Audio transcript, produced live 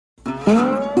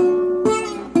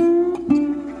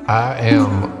I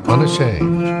am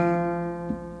unashamed.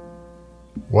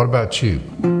 What about you?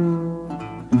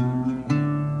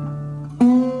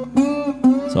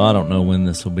 So I don't know when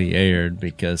this will be aired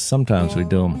because sometimes we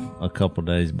do them a couple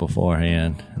days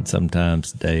beforehand and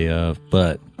sometimes the day of.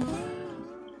 But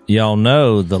y'all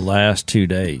know the last 2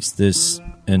 days. This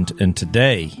and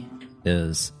today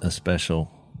is a special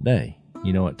day.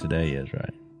 You know what today is,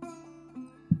 right?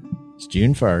 It's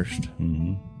June 1st.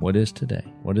 Mm-hmm. What is today?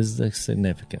 What is the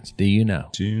significance? Do you know?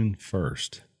 June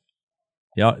 1st.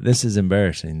 Y'all, this is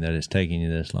embarrassing that it's taking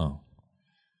you this long.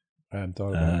 I hadn't thought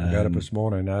about it. I got up this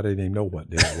morning and I didn't even know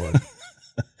what day it was.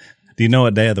 Do you know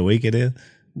what day of the week it is?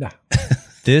 No.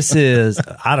 This is,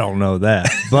 I don't know that,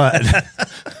 but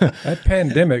That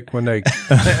pandemic, when they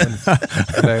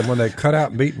cut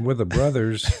out meeting with the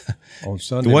brothers on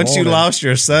Sunday Once morning, you lost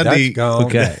your Sunday, that's gone.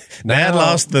 Okay. Dad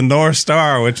lost the North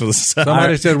Star, which was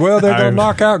Somebody said, well, they're going to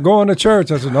knock out going to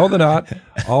church. I said, no, they're not.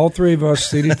 All three of us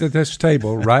seated at this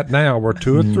table right now, where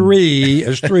two or three,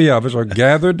 as three of us, are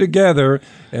gathered together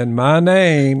in my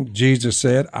name. Jesus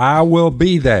said, I will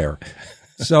be there.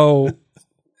 So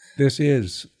this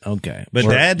is. okay. But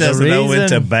Dad doesn't know when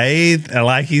to bathe,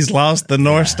 like he's lost the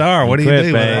North Star. What do you Quit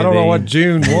do? bathing. I don't know what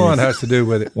June 1 has to do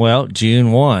with it. Well,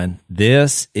 June 1,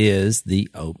 this is the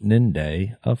opening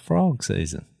day of frog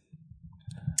season.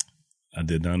 I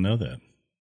did not know that.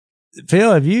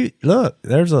 Phil, have you look?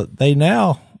 They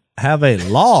now have a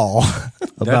law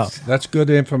about. That's good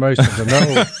information to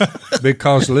know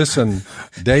because listen,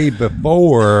 day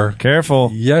before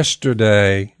Careful.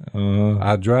 yesterday,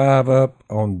 I drive up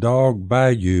on Dog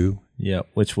Bayou, Yeah,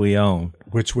 which we own.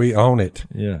 which we own it,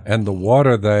 Yeah, and the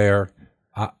water there,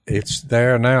 it's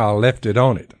there now. I left it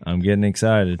on it, I'm getting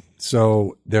excited.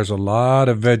 so there's a lot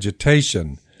of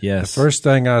vegetation. Yes. The first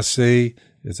thing I see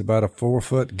is about a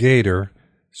 4-foot gator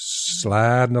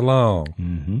sliding along.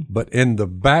 Mm-hmm. But in the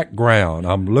background,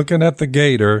 I'm looking at the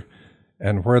gator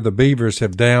and where the beavers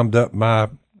have dammed up my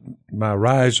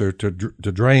riser to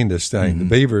drain this thing. The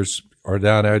beavers are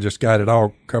down there, just got it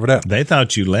all covered up. They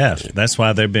thought you left. That's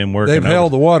why they've been working. They've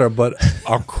held the water, but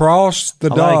across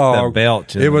the I dog, like the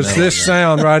belch in it the was middle this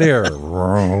sound right here.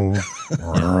 Vroom,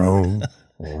 vroom,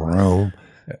 vroom.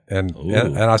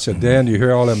 And I said, Dan, do you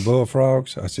hear all them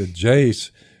bullfrogs? I said,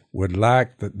 Jace would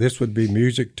like that. This would be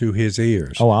music to his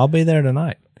ears. Oh, I'll be there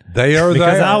tonight They are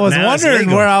because there. I was Now it's wondering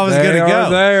legal. where I was They going to are go.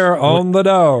 there on the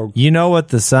dog. You know what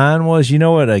the sign was? You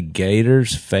know what a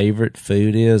gator's favorite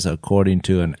food is, according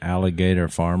to an alligator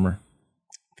farmer?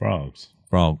 frogs.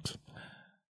 Frogs.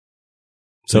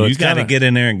 So you it's got to kinda- get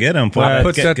in there and get them. I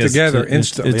put that together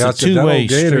instantly. it's a I said, that two-way old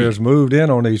gator street. has moved in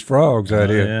on these frogs out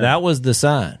here. yeah. That was the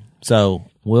sign. So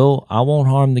I won't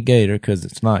harm the gator because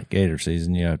it's not gator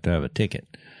season. You have to have a ticket.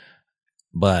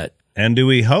 But And do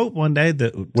we hope one day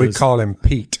that We call him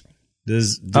Pete.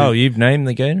 you've named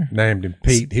the gator? Named him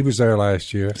Pete. He was there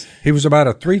last year. He was about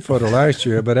a 3-footer last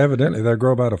year, but evidently they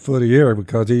grow about a foot a year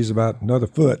because he's about another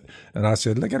foot. And I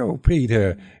said, look at old Pete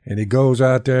here. And he goes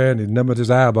out there and he numbers his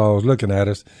eyeballs looking at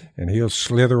us, and he'll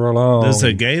slither along. does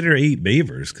a gator eat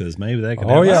beavers? Because maybe they can.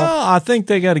 Oh, have yeah. Well, I think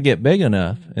they got to get big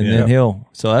enough, and then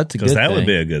so that's a good because that thing. would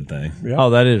be a good thing. Yeah. Oh,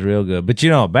 that is real good. But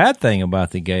you know, a bad thing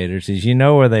about the gators is you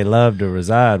know where they love to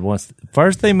reside.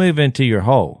 First they move into your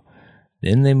hole,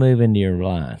 then they move into your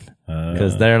line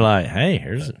because they're like, hey,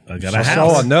 here's I got I a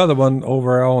saw house. another one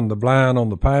over on the blind on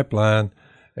the pipeline,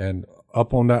 and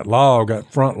up on that log,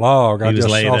 that front log, I was just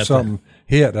laid saw up something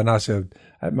hit, and I said,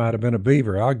 that might have been a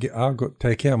beaver. I'll go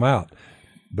take him out.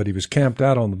 But he was camped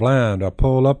out on the blind. I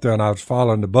pulled up there, and I was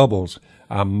following the bubbles.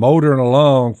 I'm motoring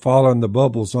along, following the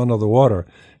bubbles under the water.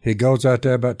 He goes out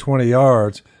there about 20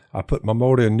 yards. I put my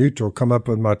motor in neutral, come up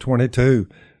with my 22,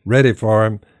 ready for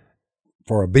him,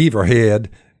 for a beaver head,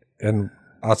 and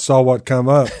I saw what come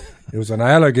up. It was an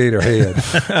alligator head.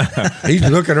 He's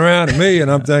looking around at me, and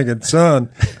I'm thinking, son,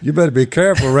 you better be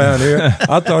careful around here.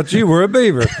 I thought you were a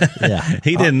beaver.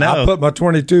 He didn't know. I put my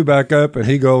 22 back up, and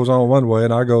he goes on one way,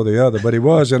 and I go the other. But he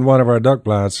was in one of our duck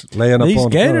blinds, laying up these on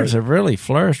the gators front. have really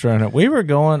flourished around here.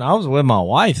 I was with my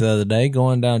wife the other day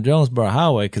going down Jonesboro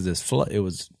Highway because it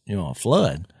was a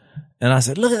flood. And I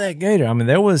said, look at that gator. I mean,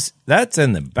 that's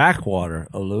in the backwater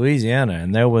of Louisiana,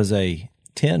 and there was a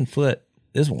 10-foot,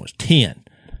 this one was 10,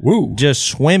 Woo. just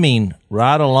swimming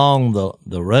right along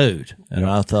the road. And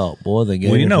I thought, boy, the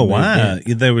gator. Well, you know why?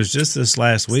 There was just this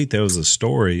last week, there was a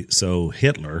story. So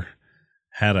Hitler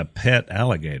had a pet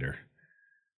alligator,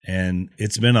 and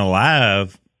it's been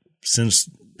alive since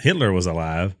Hitler was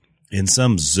alive in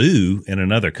some zoo in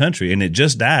another country, and it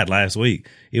just died last week.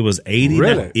 It was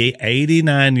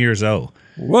 89 years old.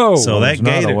 Whoa. So I that was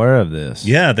not gator, aware of this.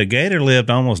 yeah, the gator lived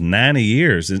almost 90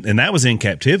 years, and that was in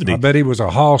captivity. I bet he was a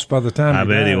hoss by the time I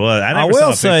bet he died. was. I never saw a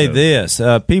will say picture of him.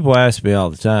 this: people ask me all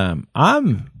the time.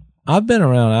 I've been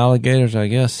around alligators, I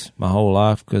guess, my whole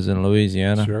life because in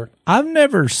Louisiana, Sure. I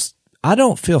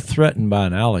don't feel threatened by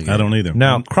an alligator. I don't either.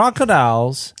 Now,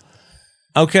 crocodiles,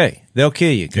 okay, they'll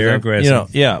kill you. 'Cause They're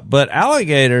aggressive. Yeah, but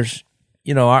alligators,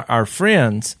 our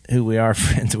friends, who we are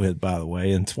friends with, by the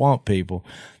way, and swamp people,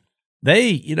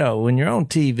 they, when you're on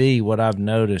TV, what I've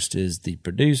noticed is the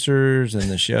producers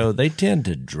and the show, they tend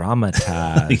to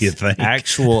dramatize You think?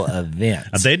 actual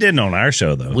events. They didn't on our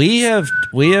show though. We have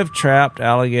trapped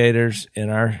alligators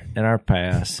in our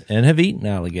past and have eaten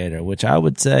alligator, which I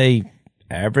would say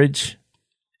average.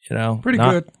 Pretty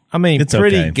good. I mean, It's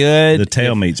pretty okay. good. The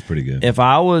tail meat's pretty good. If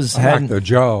I was I like hadn't, the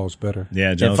jaws better.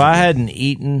 Yeah, Jones if I is good. hadn't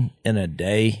eaten in a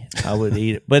day, I would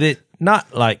eat it. But it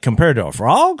not like compared to a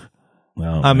frog.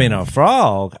 Well, I mean, a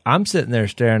frog, I'm sitting there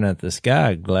staring at the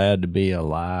sky, glad to be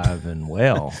alive and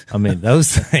well. I mean,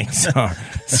 those things are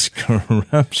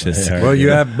scrumptious. Well, you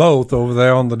have both over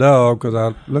there on the dog because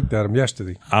I looked at them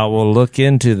yesterday. I will look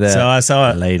into that. So I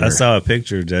saw later. I saw a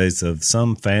picture, Jace, of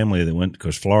some family that went,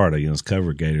 because Florida, it's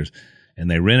covered gators,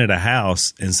 and they rented a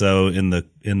house, and so in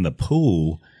the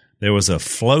pool there was a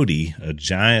floaty, a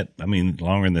giant,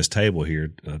 longer than this table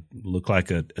here, looked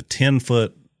like a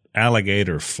 10-foot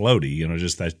alligator floaty,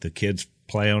 just that the kids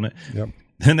play on it. Yep.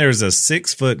 Then there's a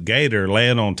 6-foot gator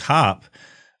laying on top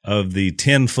of the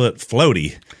 10-foot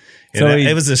floaty. And So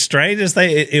it was the strangest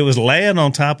thing. It was laying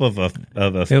on top of a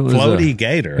floaty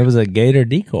gator. It was a gator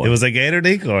decoy. It was a gator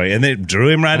decoy, and it drew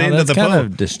him right into that's the kind pool.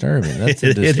 of disturbing. That's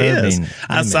a It disturbing is.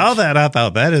 I image. saw that. I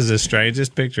thought that is the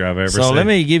strangest picture I've ever seen. So let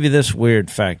me give you this weird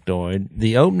factoid.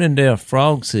 The opening day of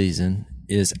frog season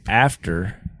is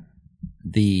after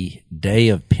the day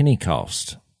of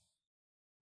Pentecost.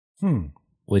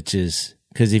 Which is,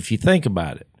 because if you think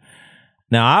about it,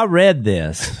 now I read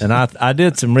this and I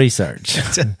did some research.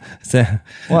 So,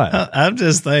 what? I'm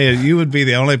just saying, you would be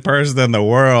the only person in the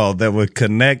world that would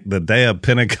connect the day of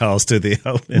Pentecost to the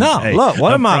opening No, day look,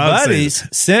 one of my frog buddies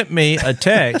season. sent me a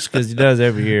text because he does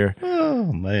every year.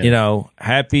 Oh man!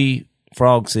 Happy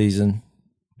frog season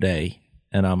day.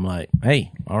 And I'm like,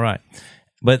 hey, all right.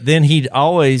 But then he'd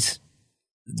always,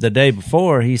 the day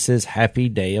before, he says, happy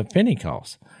day of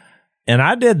Pentecost. And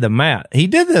I did the math. He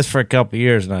did this for a couple of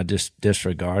years and I just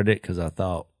disregarded it because I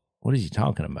thought, what is he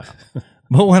talking about?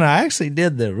 But when I actually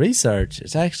did the research,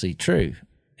 it's actually true.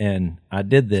 And I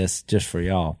did this just for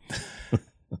y'all.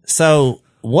 So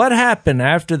what happened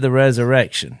after the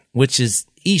resurrection, which is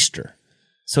Easter?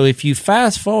 So if you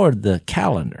fast forward the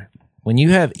calendar, when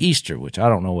you have Easter, which I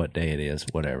don't know what day it is,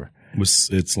 whatever.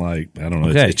 It's like, I don't know,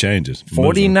 Okay. it changes.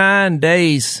 49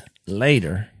 days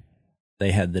later,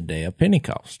 they had the day of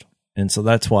Pentecost. And so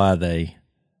that's why they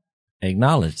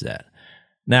acknowledge that.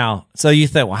 Now, so you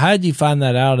think, well, how did you find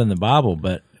that out in the Bible?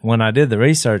 But when I did the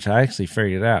research, I actually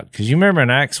figured it out. Because you remember in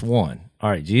Acts 1, all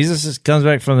right, Jesus comes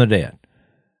back from the dead.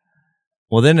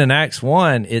 Well, then in Acts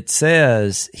 1, it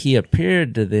says he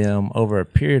appeared to them over a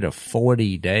period of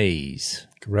 40 days.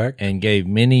 Correct. And gave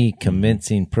many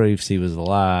convincing proofs he was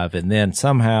alive. And then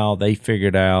somehow they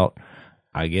figured out,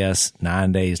 I guess,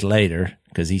 9 days later,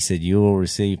 because he said, you will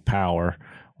receive power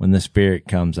when the Spirit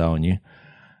comes on you.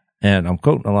 And I'm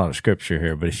quoting a lot of scripture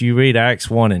here, but if you read Acts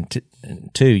 1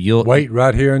 and 2, you'll Wait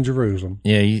right here in Jerusalem.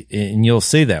 Yeah, and you'll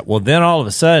see that. Well, then all of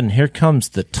a sudden, here comes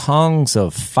the tongues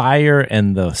of fire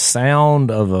and the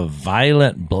sound of a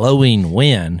violent blowing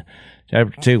wind.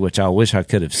 Chapter 2, which I wish I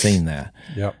could have seen that.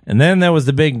 Yep. And then there was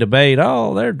the big debate.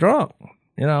 Oh, they're drunk,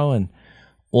 and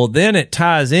well, then it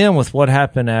ties in with what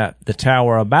happened at the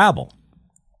Tower of Babel.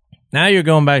 Now you're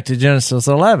going back to Genesis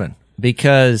 11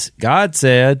 because God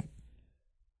said,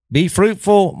 be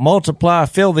fruitful, multiply,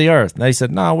 fill the earth. And they said,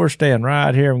 no, we're staying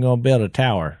right here. I'm going to build a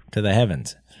tower to the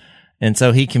heavens. And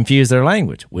so he confused their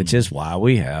language, which is why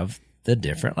we have the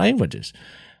different languages.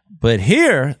 But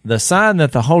here, the sign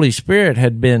that the Holy Spirit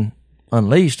had been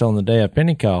unleashed on the day of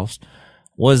Pentecost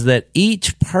was that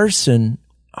each person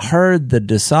heard the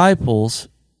disciples,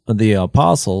 the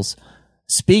apostles,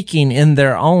 speaking in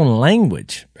their own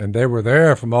language. And they were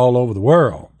there from all over the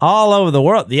world. All over the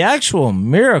world. The actual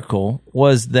miracle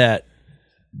was that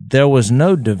there was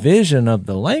no division of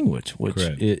the language, which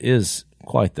is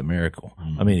quite the miracle.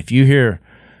 I mean, if you hear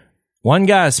one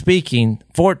guy speaking,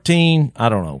 14,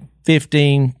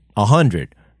 15,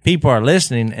 100 people are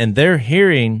listening, and they're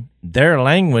hearing their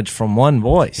language from one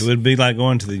voice. It would be like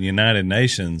going to the United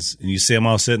Nations and you see them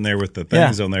all sitting there with the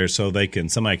things on there so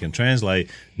somebody can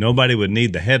translate. Nobody would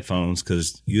need the headphones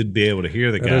because you'd be able to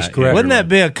hear the guy. is correct. Wouldn't that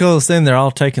be a cool thing? They're all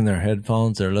taking their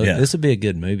headphones. They're looking. Yeah. This would be a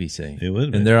good movie scene. It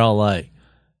would be. And they're all like,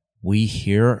 we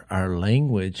hear our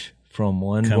language from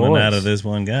one coming voice. out of this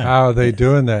one guy. How are they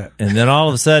doing that? And then all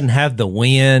of a sudden have the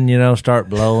wind, start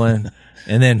blowing.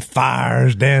 And then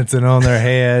fires dancing on their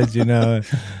heads,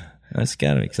 That's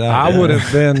kind of exciting. I would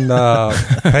have been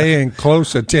paying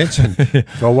close attention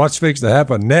to what's fixing to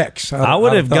happen next. I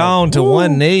would have thought, gone to "Woo."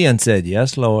 one knee and said,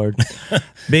 "Yes, Lord,"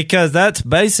 because that's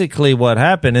basically what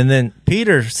happened. And then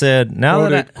Peter said,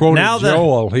 Quoted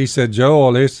Joel. He said,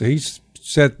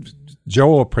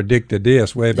 Joel predicted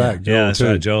this way back. Joel That's too.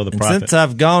 right, Joel the And prophet. since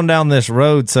I've gone down this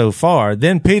road so far,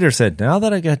 then Peter said, now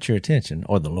that I got your attention,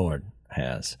 or the Lord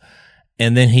has,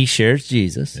 and then he shares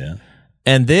Jesus. Yeah.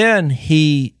 And then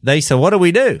they said, what do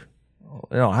we do?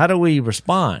 How do we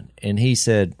respond? And he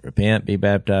said, repent, be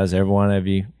baptized, every one of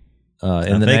you,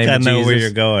 in the name of Jesus. I know where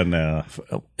you're going now.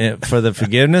 For the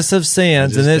forgiveness of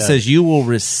sins. And it says, you will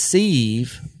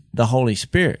receive the Holy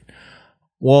Spirit.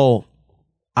 Well,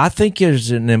 I think there's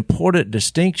an important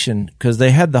distinction because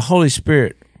they had the Holy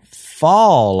Spirit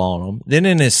fall on them. Then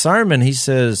in his sermon, he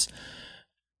says,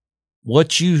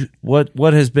 what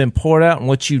has been poured out and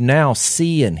what you now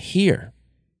see and hear.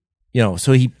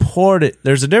 So he poured it.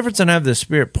 There's a difference in having the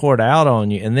Spirit poured out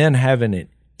on you and then having it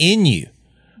in you,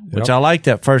 which I like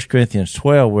that 1 Corinthians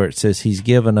 12 where it says he's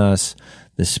given us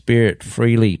the Spirit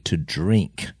freely to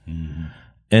drink. Mm-hmm.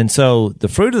 And so the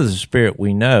fruit of the Spirit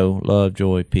we know, love,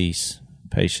 joy, peace,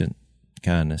 patience,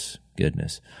 kindness,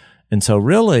 goodness. And so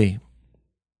really,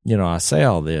 I say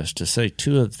all this to say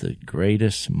two of the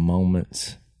greatest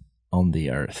moments on the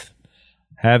earth.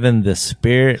 Having the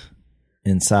Spirit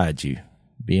inside you,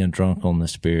 being drunk on the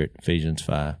Spirit, Ephesians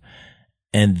 5.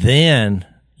 And then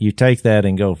you take that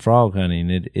and go frog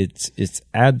hunting. It's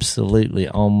absolutely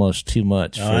almost too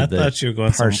much for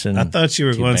the person. I thought you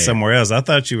were going bear. somewhere else. I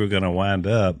thought you were going to wind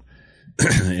up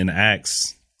in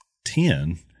Acts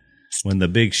 10 when the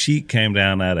big sheet came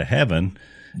down out of heaven,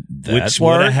 which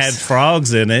would have had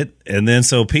frogs in it. And then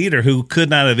so Peter, who could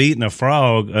not have eaten a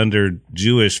frog under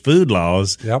Jewish food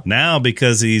laws, now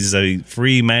because he's a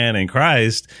free man in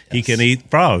Christ, he can eat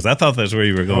frogs. I thought that's where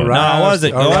you were going. No, I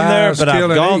wasn't going there, but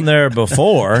I've gone there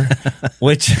before,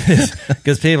 which is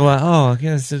because people are like, oh,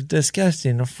 it's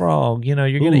disgusting, a frog. You're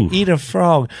going to eat a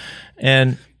frog.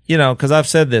 And, because I've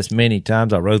said this many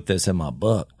times, I wrote this in my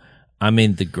book. I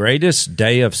mean, the greatest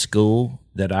day of school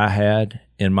that I had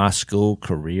in my school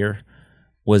career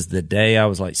was the day I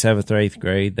was like 7th or 8th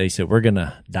grade. They said, we're going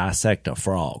to dissect a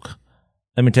frog.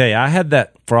 Let me tell you, I had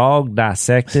that frog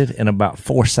dissected in about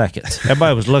 4 seconds.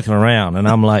 Everybody was looking around, and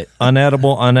I'm like,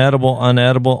 unedible,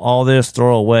 all this,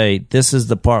 throw away. This is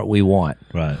the part we want.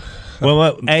 Right.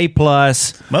 Well, A+.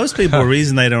 Most people, the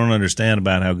reason they don't understand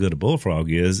about how good a bullfrog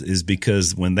is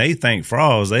because when they think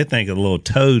frogs, they think of little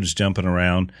toads jumping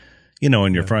around,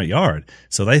 in your front yard.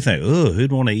 So they think, oh,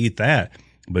 who'd want to eat that?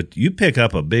 But you pick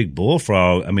up a big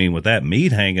bullfrog, with that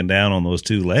meat hanging down on those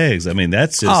two legs,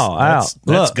 that's just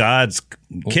that's God's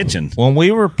kitchen. When we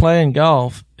were playing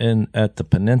golf at the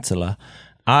peninsula,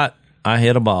 I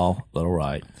hit a ball, little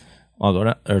right. I'll go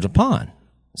down, there's a pond.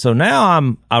 So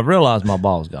now I realize my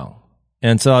ball's gone.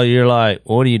 And so you're like,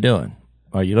 what are you doing?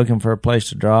 Are you looking for a place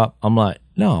to drop? I'm like,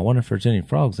 no, I wonder if there's any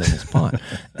frogs in this pond.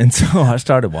 And so I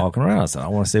started walking around. I said, I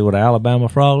want to see what an Alabama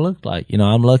frog looked like.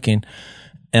 I'm looking,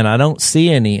 and I don't see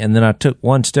any. And then I took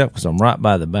one step because I'm right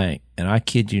by the bank. And I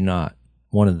kid you not,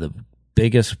 one of the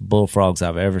biggest bullfrogs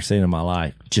I've ever seen in my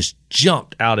life just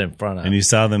jumped out in front of me. And you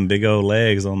saw them big old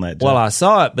legs on that jump. Well, I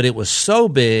saw it, but it was so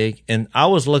big, and I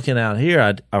was looking out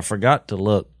here. I forgot to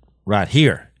look right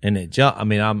here. And it jumped.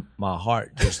 My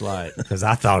heart just like, because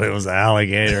I thought it was an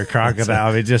alligator,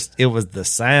 crocodile. It was the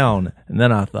sound. And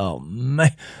then I thought, man,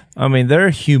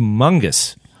 they're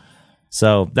humongous.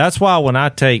 So that's why when I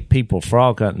take people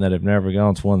frog hunting that have never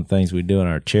gone, it's one of the things we do in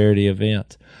our charity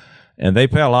events. And they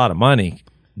pay a lot of money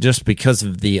just because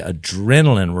of the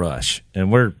adrenaline rush.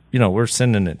 And we're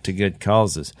sending it to good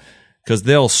causes because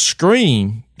they'll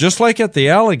scream just like at the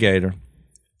alligator.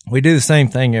 We do the same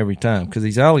thing every time because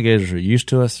these alligators are used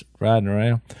to us riding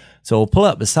around. So we'll pull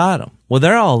up beside them. Well,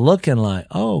 they're all looking like,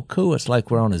 oh, cool. It's like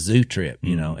we're on a zoo trip,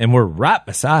 and we're right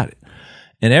beside it.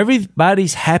 And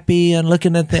everybody's happy and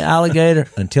looking at the alligator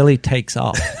until he takes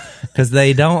off because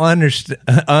they don't understand.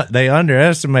 They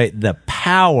underestimate the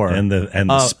power and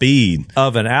the speed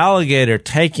of an alligator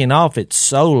taking off. It's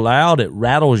so loud it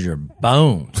rattles your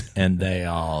bones, and they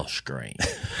all scream.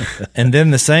 And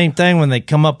then the same thing when they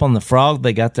come up on the frog,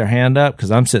 they got their hand up, because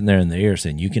I'm sitting there in the ear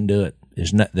saying, "You can do it.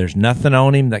 There's nothing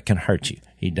on him that can hurt you.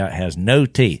 He has no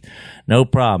teeth, no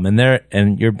problem."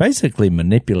 And you're basically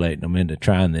manipulating them into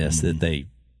trying this that they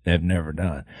have never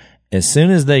done. As soon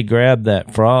as they grab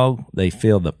that frog, they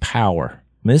feel the power.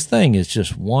 This thing is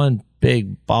just one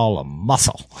big ball of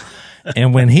muscle.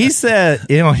 And when he said,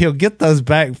 he'll get those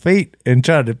back feet and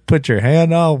try to put your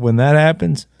hand off, when that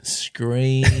happens,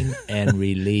 scream and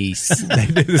release. They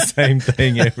do the same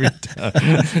thing every time.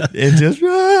 And just,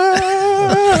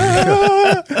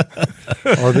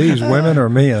 Are these women or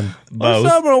men? well,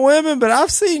 some are women, but I've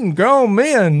seen grown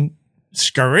men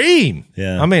scream.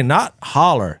 Yeah. I mean, not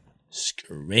holler.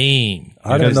 Scream.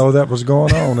 I didn't know that was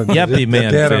going on. Yuppie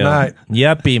men. Dead of Phil. night.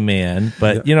 Yuppie men,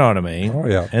 but you know what I mean. Oh,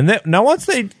 yeah. And now once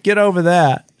they get over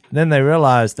that, then they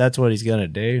realize that's what he's going to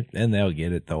do. Then they'll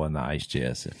get it, though, in the ice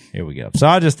chest. And here we go. So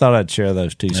I just thought I'd share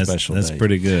those two special days. That's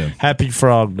pretty good. Happy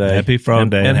Frog Day. Happy Frog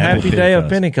Day. And happy Day of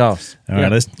Pentecost. All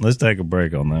right, let's take a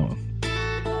break on that one.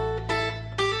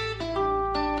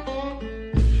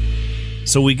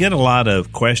 So we get a lot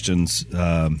of questions.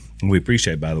 We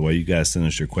appreciate, by the way, you guys send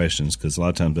us your questions, because a lot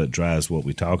of times that drives what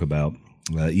we talk about,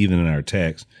 even in our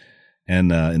text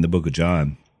and in the book of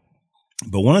John.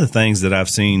 But one of the things that I've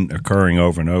seen occurring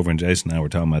over and over, and Jason and I were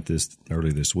talking about this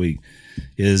earlier this week,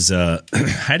 is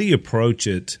how do you approach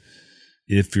it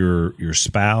if your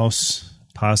spouse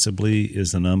possibly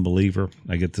is an unbeliever?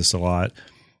 I get this a lot.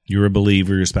 You're a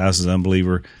believer, your spouse is an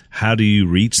unbeliever. How do you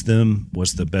reach them?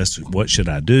 What's the best? What should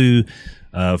I do?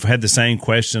 I've had the same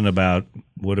question about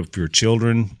what if your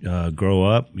children grow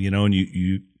up, and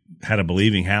you had a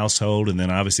believing household, and then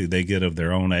obviously they get of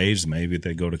their own age, maybe if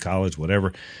they go to college,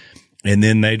 whatever, and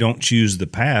then they don't choose the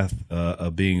path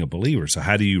of being a believer. So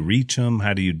how do you reach them?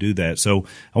 How do you do that? So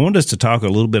I wanted us to talk a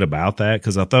little bit about that,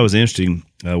 because I thought it was interesting.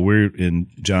 We're in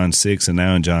John 6 and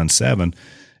now in John 7,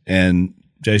 and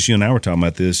Jace, you and I were talking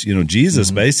about this. Jesus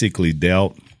basically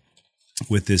dealt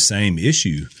with this same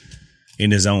issue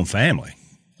in his own family.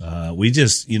 We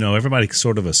just, everybody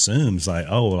sort of assumes like,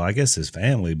 oh, well, I guess his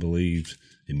family believed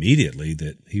immediately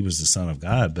that he was the Son of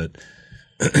God. But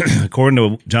according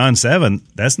to John 7,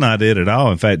 that's not it at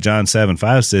all. In fact, John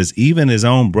 7:5 says, even his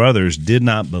own brothers did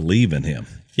not believe in him.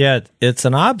 Yeah, it's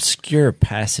an obscure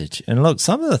passage. And look,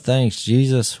 some of the things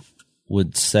Jesus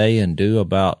would say and do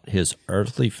about his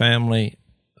earthly family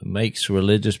makes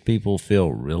religious people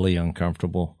feel really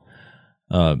uncomfortable.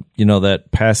 That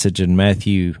passage in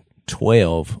Matthew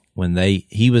 12, when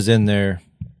he was in there,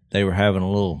 they were having a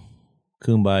little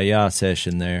kumbaya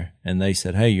session there, and they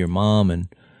said, "Hey, your mom and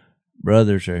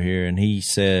brothers are here," and he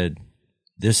said,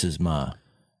 "This is my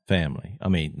family." I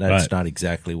mean, that's not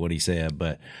exactly what he said,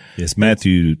 but it's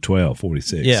Matthew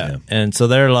 12:46. Yeah, and so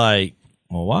they're like,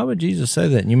 "Well, why would Jesus say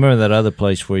that?" And you remember that other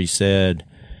place where he said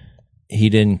he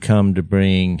didn't come to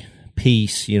bring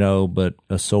peace, but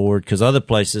a sword, because other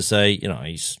places say,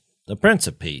 he's the Prince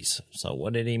of Peace. So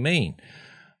what did he mean?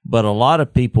 But a lot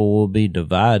of people will be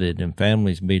divided, and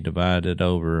families be divided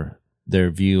over their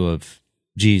view of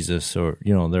Jesus, or,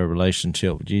 their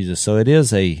relationship with Jesus. So it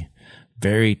is a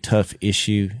very tough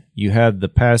issue. You have the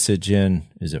passage in,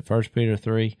 is it 1 Peter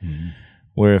 3? Mm-hmm.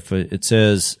 Where if it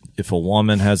says, if a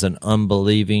woman has an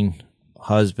unbelieving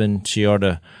husband, she ought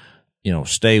to,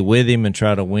 stay with him and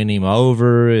try to win him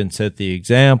over and set the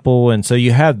example. And so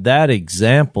you have that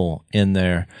example in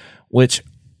there, which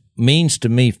means to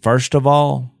me, first of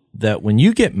all, that when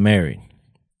you get married,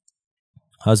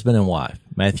 husband and wife,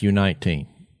 Matthew 19,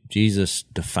 Jesus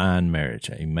defined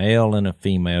marriage, a male and a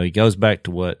female. He goes back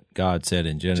to what God said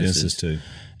in Genesis 2.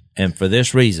 And for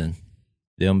this reason,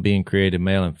 them being created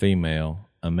male and female,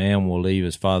 a man will leave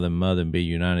his father and mother and be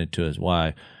united to his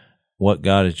wife. What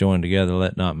God has joined together,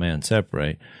 let not man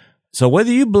separate. So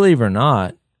whether you believe or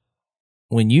not,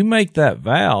 when you make that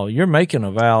vow, you're making a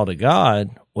vow to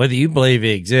God, whether you believe he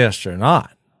exists or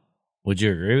not. Would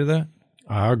you agree with that?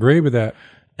 I agree with that.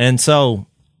 And so,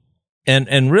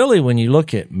 and really when you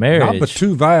look at marriage. Not but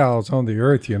two vows on the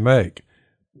earth you make.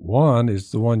 One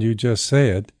is the one you just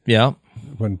said. Yeah.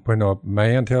 When a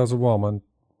man tells a woman,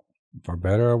 for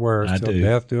better or worse, till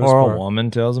death do us part. Or a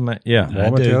woman tells a man. Yeah. A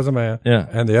woman tells a man. Yeah.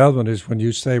 And the other one is when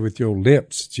you say with your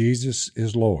lips, Jesus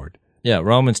is Lord. Yeah,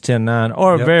 Romans 10:9,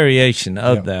 or a variation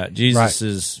of that. Jesus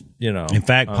is, In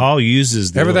fact, Paul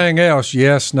uses everything else.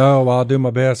 Yes, no, I'll do my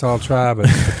best, I'll try, but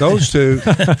those two,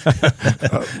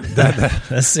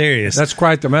 that's serious. That's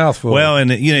quite the mouthful. Well,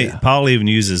 and Paul even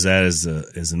uses that as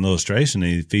an illustration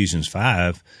in Ephesians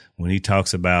 5 when he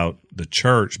talks about the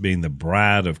church being the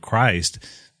bride of Christ,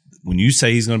 when you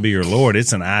say he's going to be your Lord,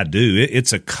 it's an I do.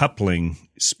 It's a coupling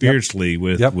spiritually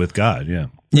with God. Yeah.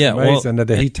 Yeah, Amazing that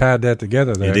he tied that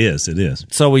together there. It is.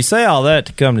 So we say all that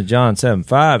to come to John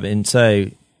 7:5 and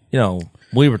say,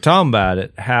 we were talking about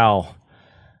it, how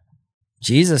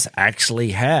Jesus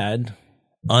actually had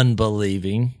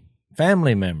unbelieving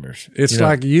family members. It's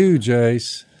like you,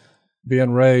 Jace,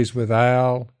 being raised with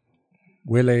Al,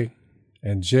 Willie,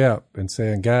 and Jep and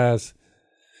saying, guys,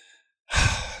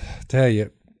 tell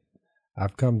you,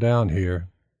 I've come down here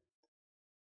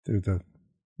through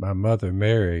my mother,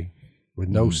 Mary, with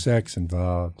no sex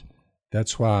involved.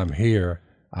 That's why I'm here.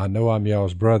 I know I'm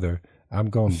y'all's brother. I'm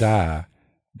going to die.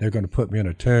 They're going to put me in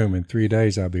a tomb. In 3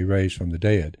 days, I'll be raised from the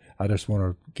dead. I just want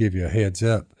to give you a heads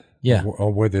up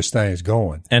on where this thing's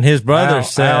going. And his brother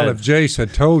said... Al, if Jace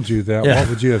had told you that, what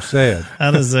would you have said?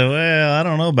 I'd have said, well, I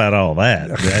don't know about all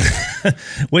that.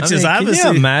 Which is obviously...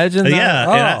 Can you imagine that?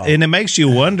 Yeah, and it makes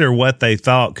you wonder what they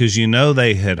thought, because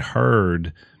they had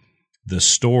heard the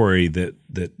story that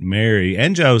Mary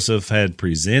and Joseph had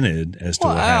presented as to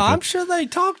what happened. I'm sure they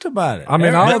talked about it. I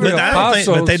mean, all the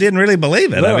apostles... but they didn't really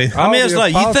believe it. Look, it's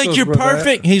like, you think you're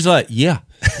perfect? He's like, yeah.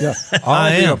 Yeah, all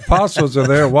the apostles are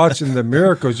there watching the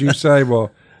miracles. You say,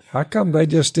 well, how come they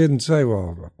just didn't say,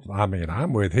 well, I mean,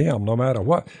 I'm with him no matter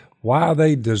what. Why are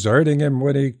they deserting him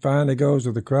when he finally goes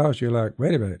to the cross? You're like,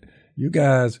 wait a minute, you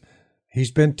guys,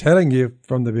 he's been telling you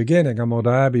from the beginning, I'm going to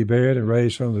die, be buried, and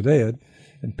raised from the dead.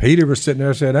 And Peter was sitting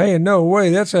there saying, hey, no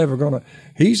way, that's ever going to,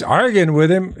 he's arguing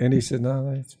with him. And he said, no,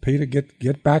 it's Peter,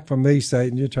 get back from me,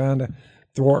 Satan. You're trying to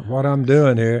thwart what I'm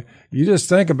doing here. You just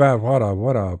think about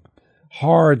what a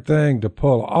hard thing to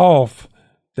pull off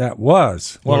that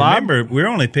was. Well, remember, we're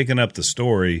only picking up the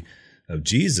story of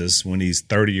Jesus when he's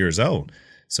 30 years old.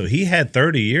 So he had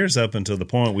 30 years up until the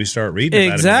point we start reading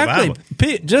about it in the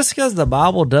Bible. Just because the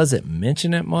Bible doesn't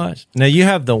mention it much. Now, you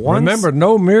have the ones... Remember,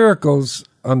 no miracles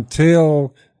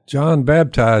until John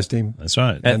baptized him. That's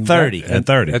right. At 30. At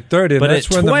 30. At 30, but that's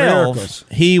at when 12, the miracles.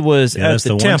 He was at that's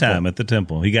the the temple. one time at the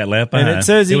temple. He got left behind. And it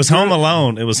says it was Home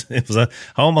Alone. It was a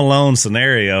Home Alone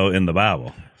scenario in the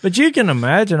Bible. But you can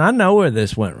imagine, I know where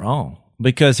this went wrong,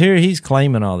 because here he's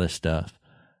claiming all this stuff.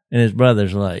 And his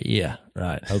brother's like, yeah,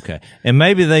 right, okay. And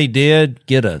maybe they did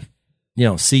get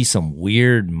see some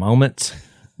weird moments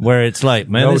where it's like,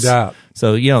 man, no doubt.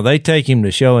 So, they take him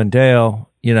to show and tell,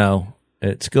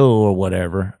 at school or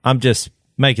whatever. I'm just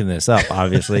making this up,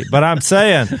 obviously. But I'm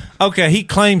saying, okay, he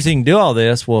claims he can do all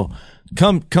this. Well,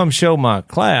 come show my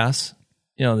class,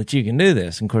 that you can do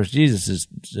this. And of course, Jesus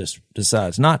just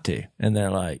decides not to. And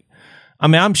they're like, I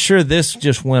mean, I'm sure this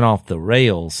just went off the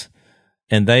rails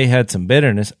and they had some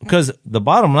bitterness, because the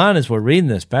bottom line is, we're reading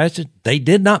this passage, they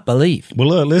did not believe. Well,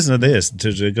 look, listen to this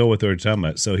to go with what we're talking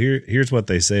about. So here's what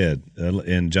they said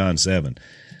in John 7.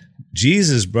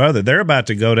 Jesus' brother, they're about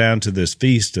to go down to this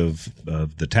feast of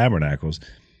the tabernacles.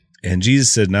 And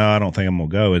Jesus said, no, I don't think I'm going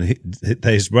to go. And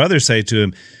his brothers say to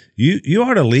him, you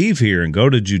ought to leave here and go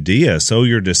to Judea so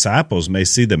your disciples may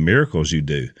see the miracles you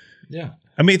do. Yeah.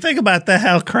 I mean, think about that,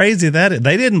 how crazy that is.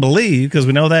 They didn't believe, because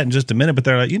we know that in just a minute, but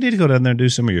they're like, you need to go down there and do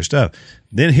some of your stuff.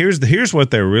 Then here's what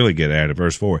they're really getting at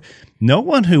verse 4. No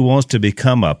one who wants to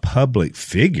become a public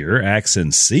figure acts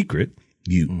in secret.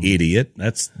 You idiot.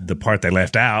 That's the part they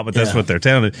left out, but that's what they're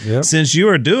telling you. Yep. Since you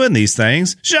are doing these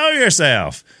things, show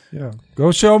yourself. Yeah.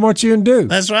 Go show them what you can do.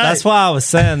 That's right. That's why I was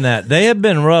saying that. They have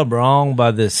been rubbed wrong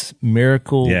by this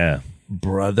miracle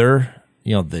brother,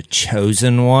 the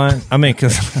chosen one. I mean,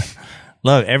 because,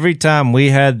 look, every time we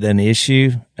had an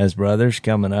issue as brothers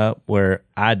coming up where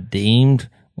I deemed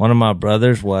one of my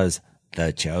brothers was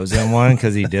the chosen one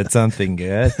because he did something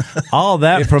good, all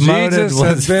that promoted Jesus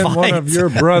was had been fights. one of your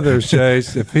brothers,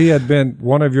 Chase, if he had been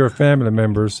one of your family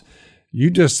members, you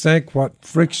just think what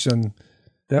friction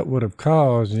that would have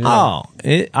caused.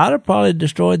 I'd have probably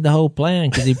destroyed the whole plan,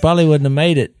 because he probably wouldn't have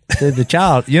made it to the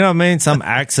child. You know what I mean? Some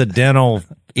accidental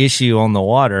issue on the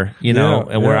water,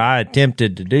 where I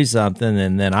attempted to do something,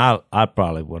 and then I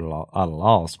probably would have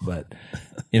lost. But,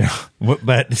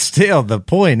 but still, the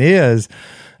point is,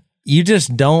 you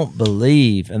just don't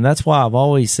believe. And that's why I've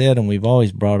always said, and we've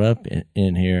always brought up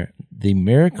in here, the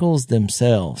miracles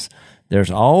themselves,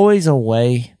 there's always a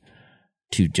way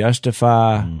to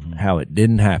justify how it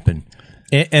didn't happen.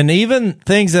 And even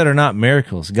things that are not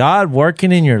miracles, God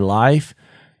working in your life,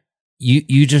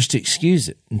 you just excuse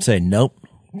it and say, nope,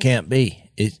 can't be.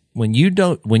 When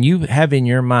you have in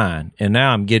your mind, and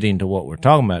now I'm getting to what we're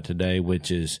talking about today,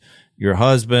 which is your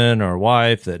husband or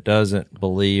wife that doesn't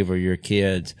believe, or your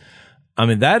kids. I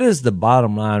mean, that is the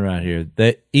bottom line right here.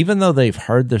 That even though they've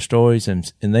heard the stories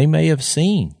and they may have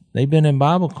seen They've been in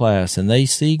Bible class and they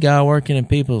see God working in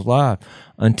people's lives.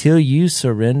 Until you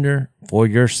surrender for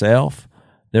yourself,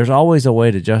 there's always a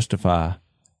way to justify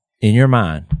in your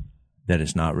mind that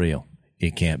it's not real.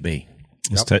 It can't be.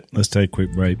 Let's take a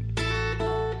quick break.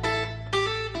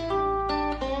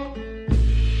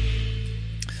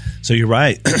 So you're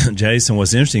right, Jason.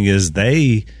 What's interesting is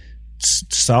they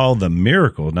saw the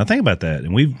miracle. Now think about that.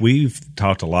 And we've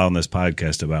talked a lot on this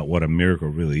podcast about what a miracle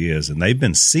really is, and they've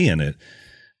been seeing it.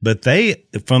 But they,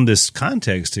 from this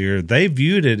context here, they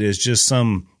viewed it as just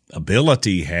some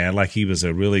ability he had, like he was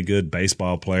a really good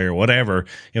baseball player, whatever.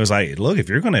 It was like, look, if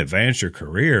you're going to advance your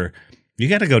career, you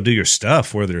got to go do your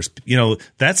stuff where there's,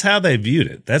 that's how they viewed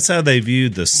it. That's how they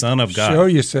viewed the Son of God. Show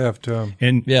yourself to him.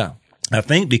 And Yeah. I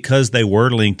think because they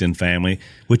were linked in family,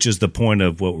 which is the point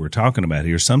of what we're talking about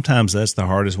here, sometimes that's the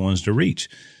hardest ones to reach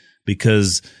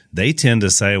because they tend to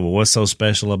say, well, what's so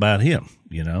special about him?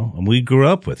 And we grew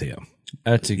up with him.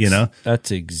 That's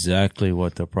exactly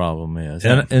what the problem is.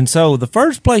 Yeah. And so the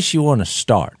first place you want to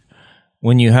start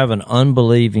when you have an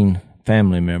unbelieving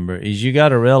family member is you got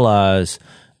to realize,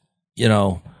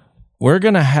 we're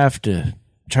going to have to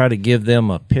try to give them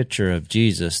a picture of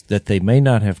Jesus that they may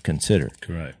not have considered.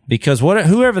 Correct. Because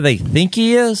whoever they think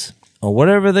he is or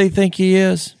whatever they think he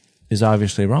is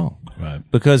obviously wrong. Right.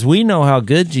 Because we know how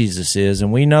good Jesus is,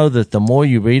 and we know that the more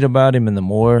you read about him and the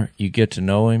more you get to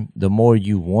know him, the more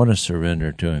you want to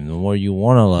surrender to him, the more you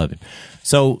want to love him.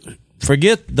 So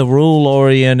forget the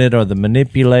rule-oriented or the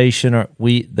manipulation.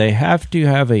 They have to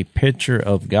have a picture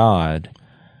of God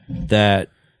that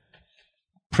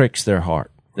pricks their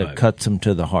heart, that cuts them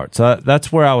to the heart. So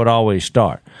that's where I would always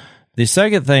start. The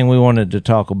second thing we wanted to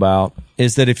talk about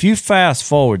is that if you fast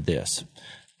forward this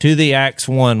to the Acts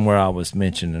 1 where I was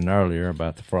mentioning earlier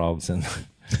about the frogs and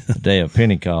the day of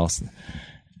Pentecost.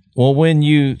 Well, when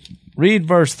you read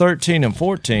verse 13 and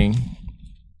 14,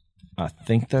 I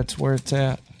think that's where it's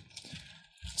at.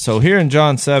 So here in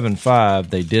John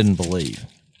 7:5, they didn't believe.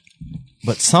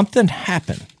 But something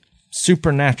happened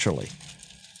supernaturally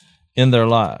in their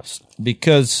lives.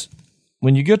 Because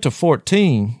when you get to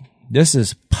 14, this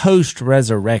is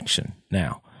post-resurrection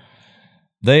now.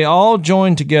 They all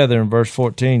joined together in verse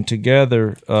 14,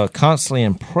 together constantly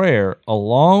in prayer,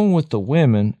 along with the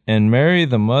women and Mary,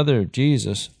 the mother of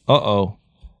Jesus,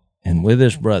 and with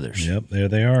his brothers. Yep, there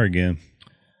they are again.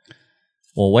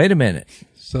 Well, wait a minute.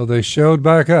 So they showed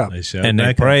back up.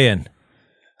 They're praying.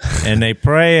 And they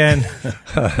praying.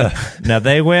 Now,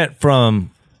 they went from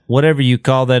whatever you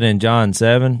call that in John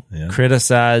 7,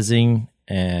 criticizing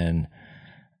and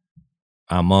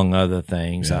among other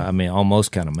things. I mean,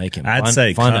 almost kind of making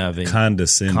fun of it.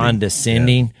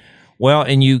 Condescending. Yeah. Well,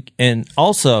 and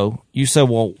also you say,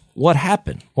 well, what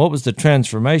happened? What was the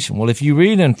transformation? Well, if you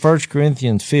read in 1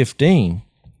 Corinthians 15,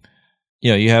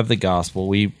 you have the gospel.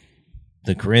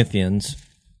 The Corinthians,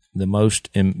 the most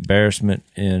embarrassment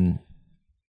in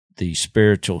the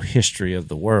spiritual history of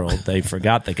the world, they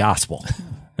forgot the gospel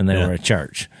and they were a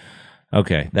church.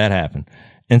 Okay, that happened.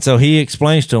 And so he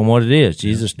explains to them what it is.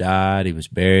 Jesus died, he was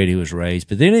buried, he was raised.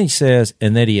 But then he says,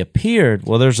 and that he appeared.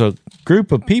 Well, there's a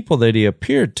group of people that he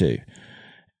appeared to.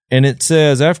 And it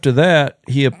says after that,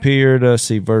 he appeared,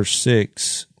 verse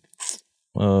 6.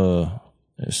 Let's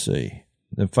see.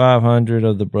 The 500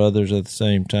 of the brothers at the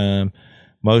same time,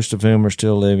 most of whom are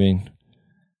still living,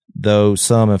 though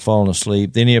some have fallen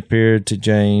asleep. Then he appeared to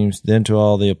James, then to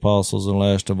all the apostles, and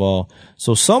last of all.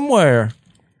 So somewhere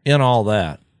in all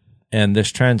that, and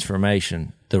this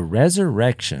transformation, the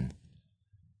resurrection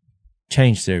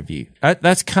changed their view.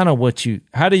 That's kind of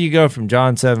how do you go from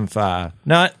John 7:5?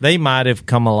 Now, they might have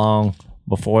come along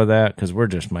before that because we're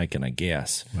just making a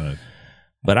guess. Right.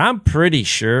 But I'm pretty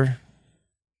sure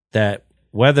that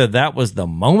whether that was the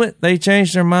moment they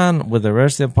changed their mind with the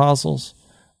rest of the apostles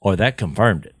or that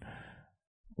confirmed it.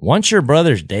 Once your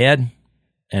brother's dead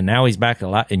and now he's back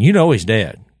alive, and he's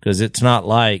dead. Because it's not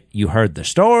like you heard the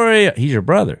story. He's your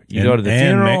brother. You go to the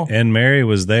funeral. And Mary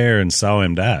was there and saw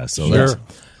him die. So sure.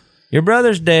 Your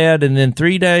brother's dead, and then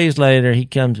 3 days later, he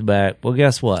comes back. Well,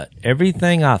 guess what?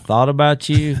 Everything I thought about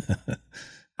you,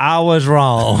 I was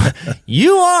wrong.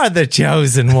 You are the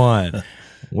chosen one.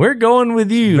 We're going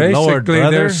with you, Lord, brother.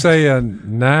 Basically, they're saying,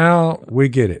 now we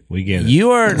get it. We get it.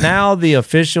 You are now the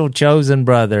official chosen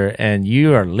brother, and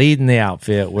you are leading the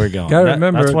outfit. We're going. Got to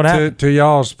remember, that's what happened. To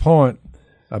y'all's point,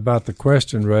 about the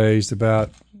question raised about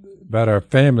our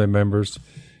family members,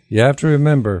 you have to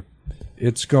remember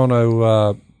it's going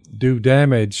to do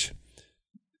damage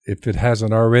if it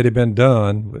hasn't already been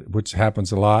done, which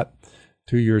happens a lot,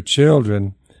 to your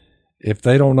children if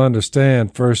they don't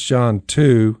understand 1 John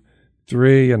 2,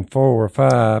 3, and 4 or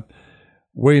 5,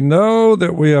 We know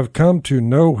that we have come to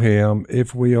know him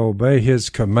if we obey his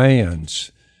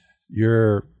commands.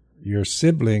 Your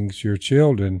siblings, your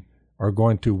children, are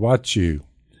going to watch you.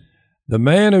 The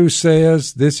man who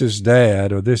says, this is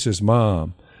dad or this is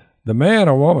mom, the man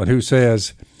or woman who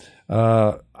says,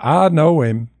 I know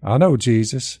him, I know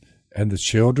Jesus, and the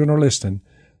children are listening,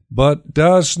 but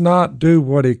does not do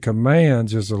what he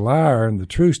commands is a liar and the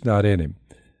truth's not in him.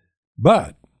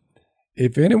 But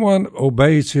if anyone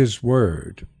obeys his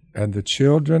word and the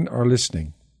children are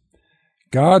listening,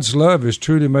 God's love is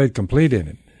truly made complete in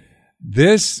him.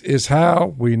 This is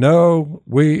how we know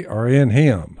we are in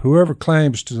him. Whoever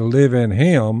claims to live in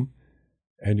him,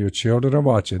 and your children are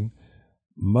watching,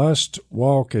 must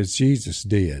walk as Jesus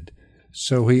did.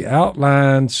 So he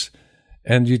outlines,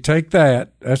 and you take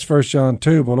that's 1 John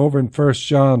 2, but over in 1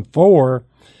 John 4,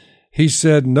 he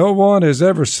said, no one has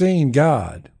ever seen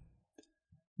God.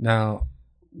 Now,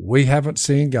 we haven't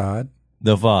seen God.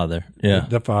 The Father, yeah.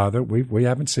 The Father, we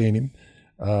haven't seen him.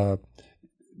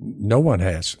 No one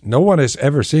has. No one has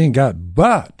ever seen God,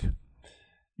 but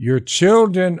your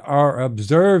children are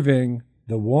observing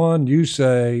the one you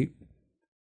say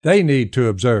they need to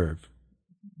observe.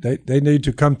 They need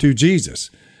to come to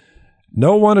Jesus.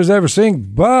 No one has ever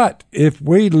seen, but if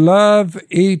we love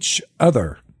each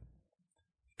other,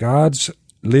 God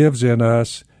lives in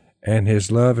us and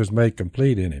his love is made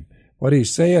complete in him. What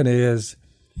he's saying is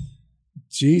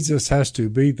Jesus has to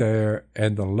be there,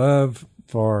 and the love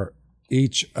for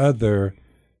each other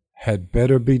had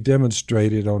better be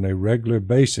demonstrated on a regular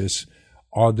basis,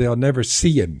 or they'll never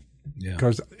see him.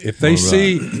 Because if they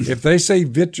see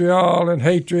vitriol and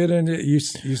hatred, and you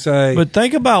say, but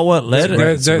think about what led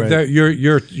it.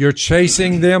 You're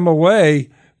chasing them away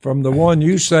from the one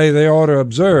you say they ought to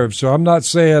observe. So I'm not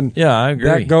saying I agree.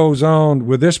 That goes on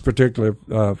with this particular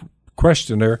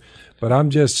questioner. But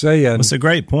I'm just saying, it's a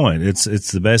great point. It's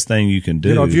the best thing you can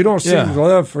do. If you don't see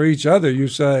love for each other, you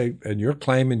say, and you're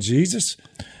claiming Jesus,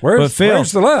 where's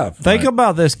the love? Think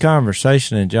about this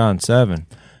conversation in John 7.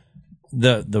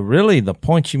 The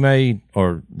point you made,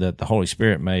 or that the Holy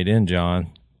Spirit made in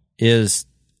John, is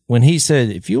when he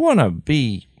said, if you want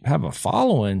to have a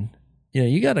following,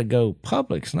 you got to go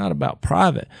public. It's not about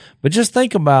private. But just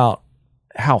think about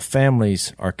how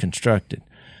families are constructed.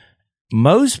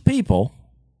 Most people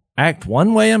act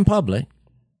one way in public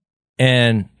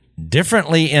and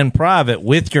differently in private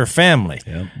with your family.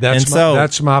 Yeah.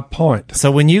 That's my point.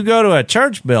 So when you go to a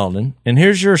church building and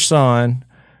here's your son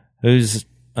who's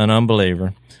an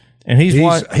unbeliever, and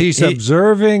he's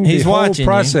observing the whole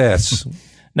process.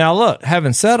 Now look,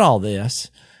 having said all this,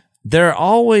 there's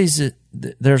always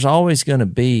going to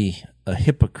be a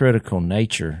hypocritical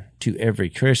nature to every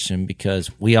Christian,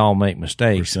 because we all make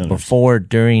mistakes before,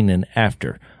 during, and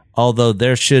after. Although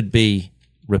there should be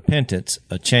repentance,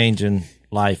 a change in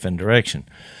life and direction.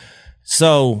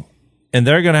 So, and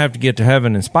they're going to have to get to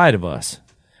heaven in spite of us,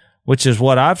 which is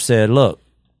what I've said. Look,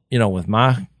 with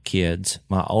my kids,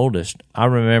 my oldest, I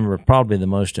remember probably the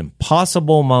most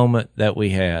impossible moment that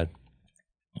we had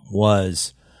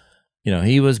was,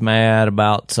 he was mad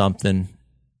about something.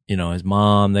 His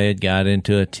mom, they had got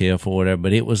into a tiff or whatever,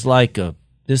 but it was like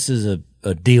this is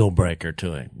a deal breaker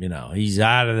to him. He's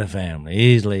out of the family.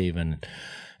 He's leaving.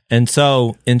 And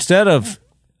so instead of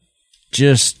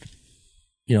just,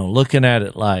 looking at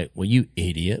it like, well, you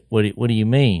idiot, what do you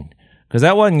mean? Because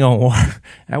that wasn't going to work.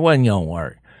 That wasn't going to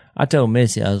work. I told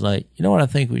Missy, I was like, you know what I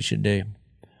think we should do?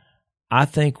 I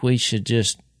think we should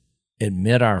just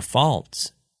admit our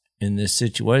faults in this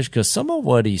situation, because some of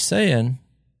what he's saying,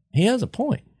 he has a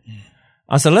point.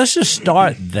 I said, let's just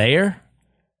start there,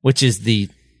 which is the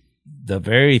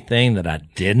very thing that I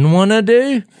didn't want to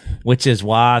do, which is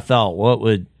why I thought, what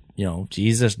would,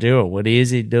 Jesus do, or what is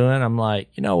he doing? I'm like,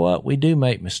 you know what? We do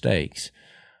make mistakes.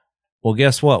 Well,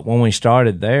 guess what? When we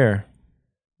started there,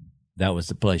 that was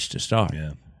the place to start.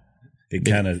 Yeah.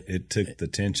 It took the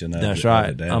tension out of it. That's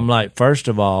right. I'm like, first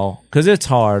of all, because it's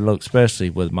hard, look, especially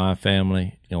with my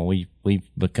family, we've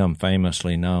become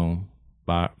famously known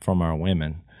from our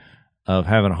women of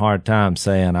having a hard time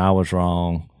saying I was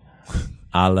wrong,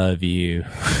 I love you.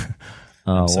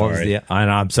 I'm sorry. And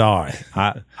I'm sorry.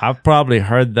 I've probably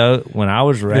heard those when I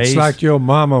was raised. It's like your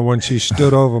mama when she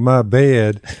stood over my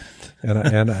bed,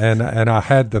 and I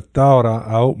had the thought.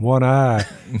 I opened one eye.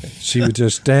 She was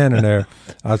just standing there.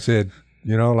 I said,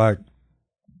 like,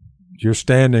 you're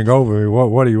standing over me.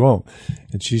 What do you want?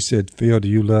 And she said, Phil, do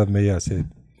you love me? I said,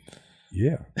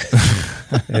 yeah.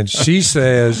 And she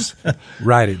says,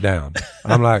 write it down.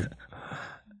 I'm like,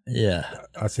 yeah.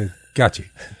 I said, got you.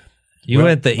 You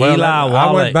went the well, Eli I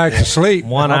Wallach. went back to sleep.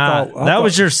 One I eye. thought- That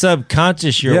was your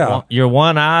subconscious. Your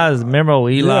one eye. Remember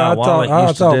Eli I Wallach thought,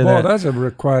 used to do boy, that.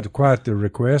 that's quite the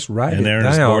request. Write And it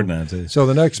Aaron's down. bored now, too. So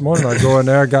the next morning, I go in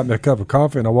there, got me a cup of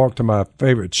coffee, and I walked to my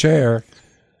favorite chair.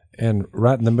 And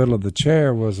right in the middle of the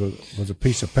chair was a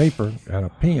piece of paper and a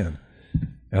pen.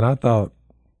 And I thought,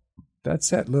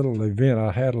 that's that little event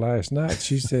I had last night.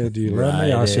 She said, "Do you love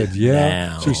me?" I Write said, it "Yeah."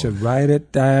 down. She said, "Write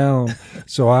it down."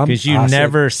 So I'm Because you I said-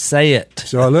 never say it.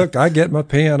 So look, I get my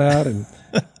pen out and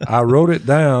I wrote it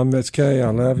down. Miss Kay,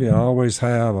 I love you. I always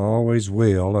have. I always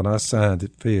will. And I signed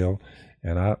it, Phil.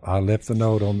 And I left the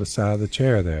note on the side of the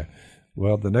chair there.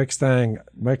 Well, the next thing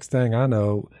I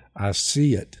know, I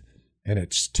see it, and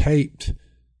it's taped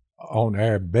on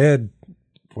our bed.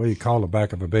 What do you call the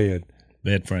back of a bed?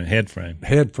 Head frame.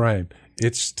 Head frame.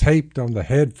 It's taped on the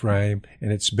head frame,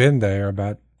 and it's been there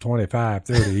about 25,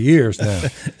 30 years now.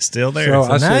 Still there. So I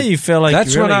now said, you feel like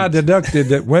that's you when really- I deducted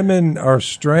that women are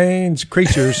strange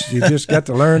creatures. You just got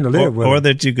to learn to live with or them.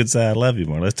 that you could say I love you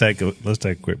more. Let's take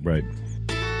a quick break.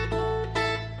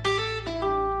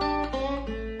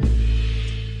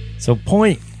 So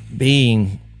point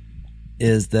being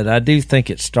is that I do think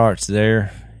it starts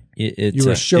there. You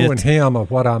were showing him of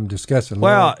what I'm discussing.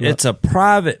 Well, Lord. it's a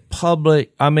private,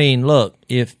 public. I mean, look,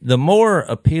 if the more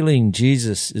appealing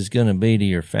Jesus is going to be to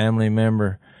your family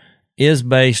member is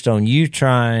based on you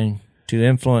trying to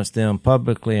influence them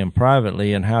publicly and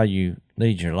privately in how you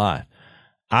lead your life.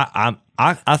 I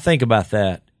think about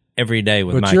that every day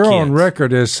with my but kids. you're on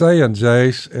record as saying,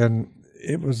 Jace, and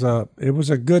it was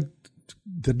a good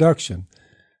deduction.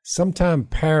 Sometimes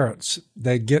parents,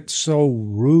 they get so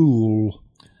rule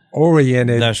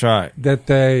oriented. That's right. That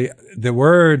the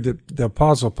word that the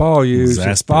Apostle Paul used is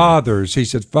Exasperate. fathers. He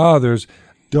said, fathers,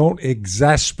 don't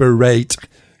exasperate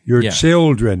your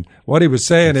children. What he was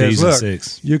saying is, Ephesians look,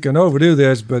 6. you can overdo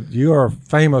this, but you are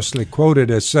famously quoted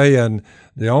as saying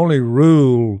the only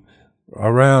rule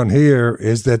around here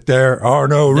is that there are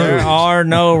no rules. There are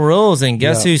no rules. And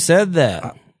guess Yeah. who said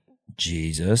that?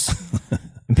 Jesus.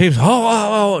 And people say,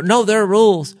 oh, no, there are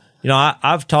rules. You know,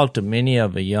 I've talked to many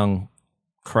of a young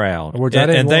crowd. Which I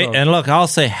didn't wanna- and look, I'll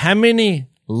say, how many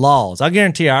laws? I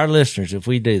guarantee our listeners, if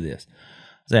we do this,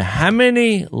 say, how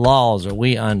many laws are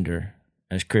we under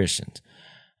as Christians?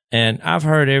 And I've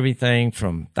heard everything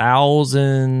from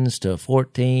thousands to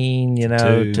 14,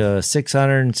 to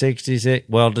 666.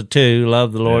 Well, to 2,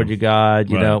 love the Lord your God,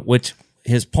 you Right. know, which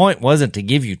his point wasn't to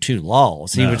give you 2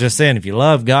 laws. He was just saying, if you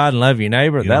love God and love your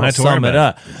neighbor, don't that'll have to worry sum it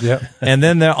about up. Yep. And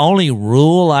then the only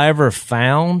rule I ever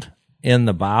found in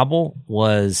the Bible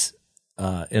was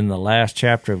in the last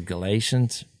chapter of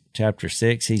Galatians, chapter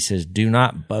 6. He says, do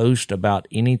not boast about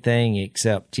anything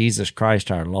except Jesus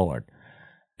Christ our Lord.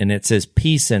 And it says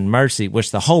peace and mercy, which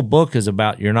the whole book is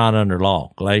about. You're not under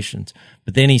law, Galatians.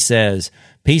 But then he says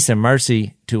peace and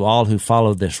mercy to all who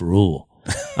follow this rule.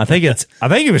 I think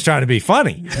he was trying to be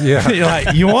funny. Yeah. You're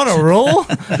like, you want a rule?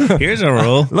 Here's a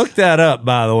rule. Look that up,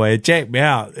 by the way. Check me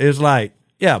out. It's like,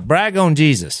 yeah, brag on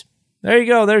Jesus. There you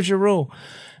go. There's your rule.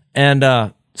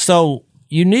 And so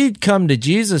you need come to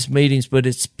Jesus meetings, but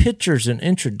it's pictures and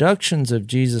introductions of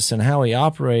Jesus and how he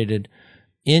operated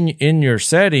in your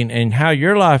setting and how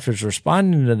your life is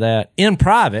responding to that in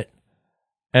private.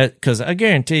 Because I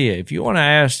guarantee you, if you want to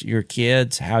ask your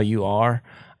kids how you are,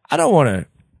 I don't want to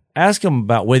ask them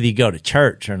about whether you go to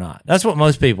church or not. That's what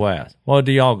most people ask. Well,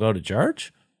 do y'all go to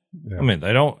church? Yeah. I mean,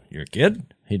 they don't. Your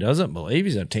kid, he doesn't believe.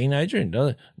 He's a teenager and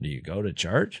doesn't. Do you go to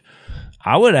church?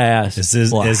 I would ask, As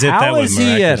if well, that how would is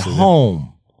he at miraculously-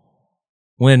 home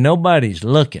when nobody's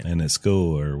looking? And at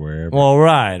school or wherever. Well,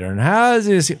 right. And how is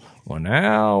this? Well,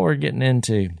 now we're getting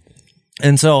into.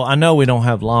 And so I know we don't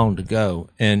have long to go.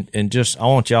 And just, I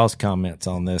want y'all's comments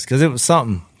on this because it was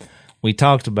something we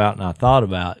talked about and I thought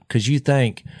about because you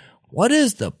think, what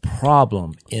is the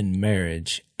problem in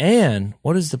marriage? And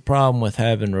what is the problem with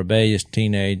having rebellious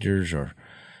teenagers? Or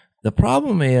the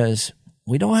problem is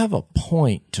we don't have a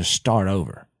point to start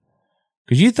over.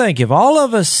 Because you think if all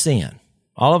of us sin,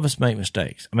 all of us make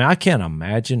mistakes. I mean, I can't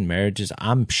imagine marriages.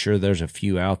 I'm sure there's a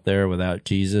few out there without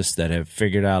Jesus that have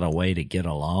figured out a way to get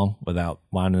along without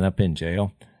winding up in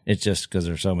jail. It's just because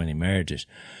there's so many marriages.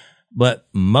 But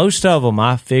most of them,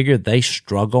 I figured they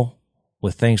struggle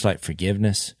with things like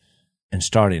forgiveness and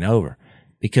starting over.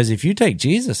 Because if you take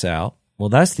Jesus out, well,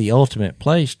 that's the ultimate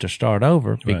place to start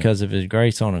over because of his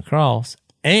grace on the cross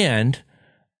and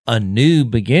a new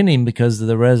beginning because of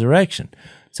the resurrection.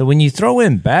 So when you throw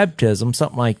in baptism,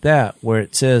 something like that, where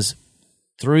it says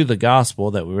through the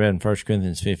gospel that we read in 1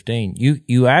 Corinthians 15,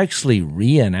 you actually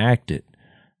reenact it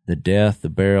the death, the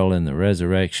burial, and the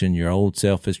resurrection. Your old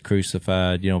self is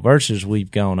crucified. Verses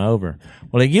we've gone over.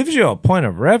 Well, it gives you a point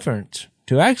of reference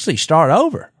to actually start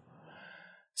over.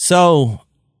 So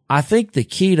I think the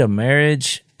key to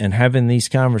marriage and having these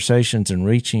conversations and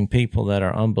reaching people that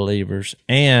are unbelievers,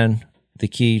 and the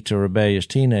key to rebellious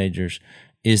teenagers,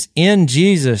 is in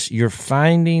Jesus, you're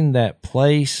finding that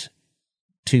place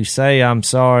to say, I'm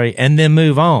sorry, and then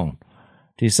move on.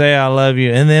 To say, I love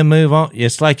you, and then move on.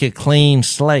 It's like a clean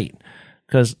slate.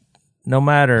 Because no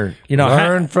matter,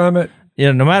 learn from it.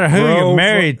 No matter who you're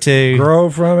married to. Grow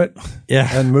from it. Yeah.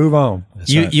 And move on.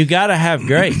 You got to have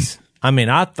grace. I mean,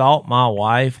 I thought my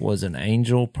wife was an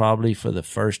angel probably for the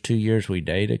first 2 years we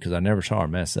dated because I never saw her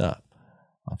mess up.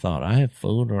 I thought, I have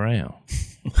fooled around.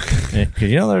 Because,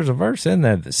 there's a verse in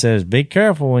there that says, be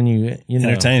careful when you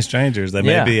entertain strangers. They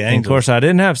may be angels. And of course, I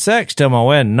didn't have sex till my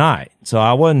wedding night. So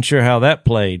I wasn't sure how that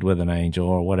played with an angel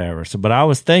or whatever. So, but I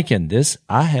was thinking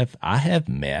I have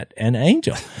met an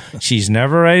angel. She's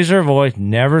never raised her voice,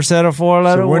 never said a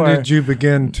four-letter word. So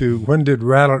when did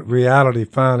reality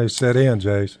finally set in,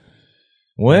 Jace?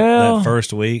 Well, that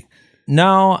first week?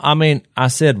 No, I mean, I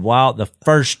said, the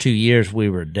first 2 years we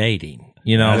were dating.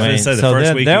 I was going to say the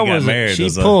first week you got married. She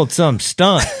pulled some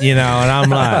stunt, and I'm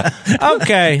like,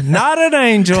 okay, not an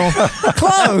angel.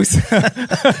 Close.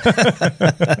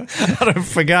 I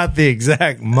forgot the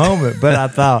exact moment, but I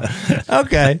thought,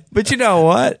 okay. But you know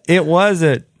what? It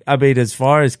wasn't, as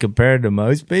far as compared to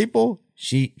most people,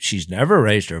 she's never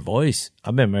raised her voice.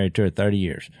 I've been married to her 30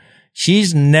 years.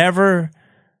 She's never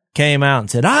came out and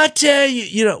said, I tell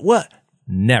you, what?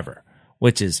 Never.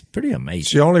 Which is pretty amazing.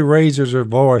 She only raises her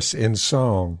voice in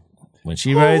song. When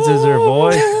she raises her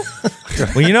voice.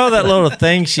 Well, that little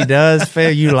thing she does, Phil,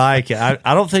 you like it.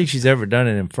 I don't think she's ever done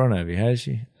it in front of you, has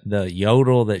she? The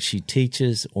yodel that she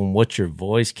teaches on what your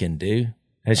voice can do.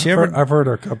 Has she ever? I've heard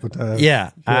her a couple of times.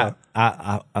 Yeah.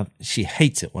 She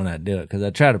hates it when I do it because I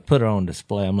try to put her on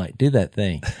display. I'm like, do that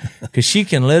thing. Because she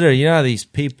can literally, how these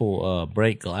people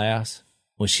break glass?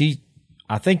 Well,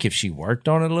 I think if she worked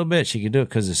on it a little bit, she could do it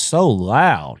because it's so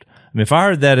loud. If I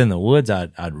heard that in the woods,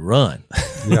 I'd run.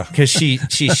 Yeah. Because she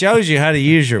shows you how to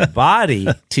use your body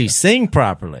to sing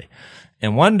properly.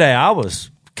 And one day I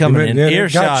was coming in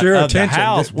earshot of the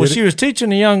house. She was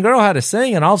teaching a young girl how to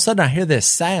sing, and all of a sudden I hear this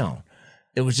sound.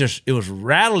 It was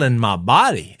rattling my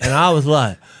body. And I was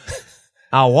like,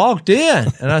 I walked in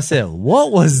and I said,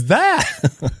 what was that?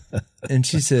 And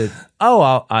she said,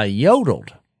 I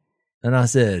yodeled. And I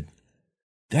said,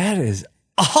 that is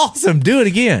awesome. Do it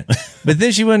again. But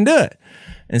then she wouldn't do it.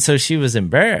 And so she was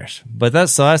embarrassed. But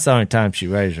that's the only time she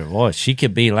raised her voice. She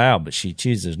could be loud, but she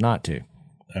chooses not to.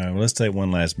 All right, well, let's take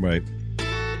one last break.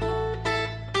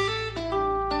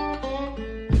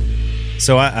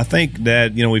 So I think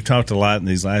that, we've talked a lot in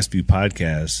these last few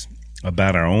podcasts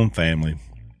about our own family.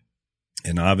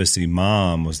 And obviously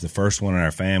Mom was the first one in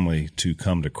our family to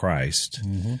come to Christ.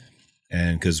 Mm-hmm.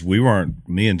 And because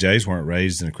me and Jace weren't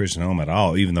raised in a Christian home at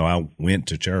all, even though I went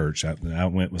to church. I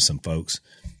went with some folks.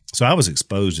 So I was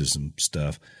exposed to some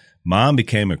stuff. Mom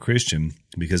became a Christian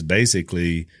because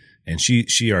basically, and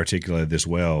she articulated this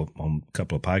well on a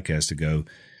couple of podcasts ago,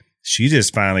 she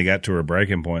just finally got to her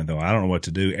breaking point, though. I don't know what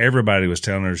to do. Everybody was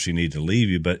telling her she needed to leave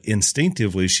you, but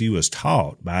instinctively she was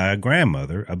taught by a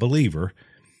grandmother, a believer,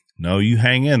 no, you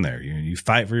hang in there. You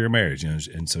fight for your marriage.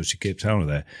 And so she kept telling her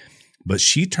that. But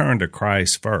she turned to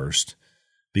Christ first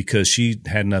because she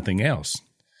had nothing else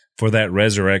for that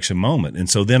resurrection moment. And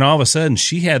so then all of a sudden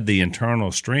she had the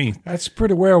internal strength. That's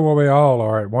pretty well where we all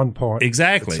are at one point.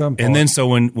 Exactly. At some point. And then so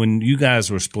when you guys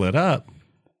were split up,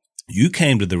 you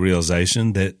came to the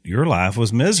realization that your life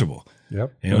was miserable.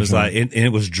 Yep. And it was like, and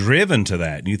it was driven to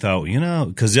that. And you thought,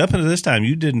 because up until this time,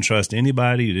 you didn't trust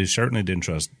anybody. You certainly didn't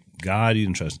trust God. You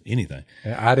didn't trust anything.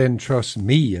 I didn't trust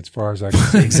me as far as I could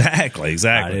see. Exactly.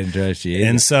 I didn't trust you either.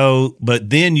 And so, but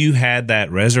then you had that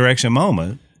resurrection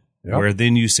moment where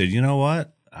then you said, you know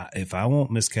what? If I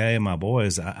want Miss Kay and my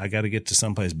boys, I got to get to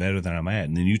someplace better than I'm at.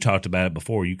 And then you talked about it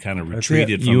before. You kind of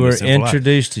retreated from you were the simple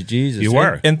introduced life. to Jesus. You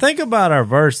were. And think about our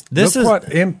verse. Look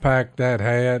what impact that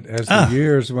had as the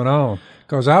years went on.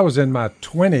 Because I was in my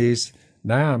 20s.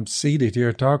 Now I'm seated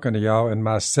here talking to y'all in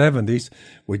my 70s.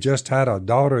 We just had a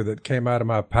daughter that came out of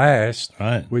my past,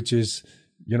 right. Which is,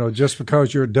 just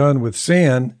because you're done with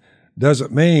sin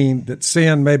doesn't mean that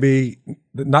sin may be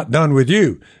not done with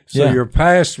you. So your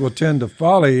past will tend to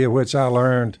follow you, which I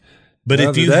learned. But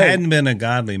if you hadn't been a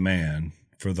godly man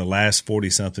for the last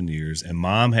 40-something years, and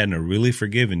Mom hadn't really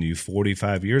forgiven you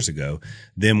 45 years ago,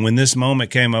 then when this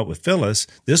moment came up with Phyllis,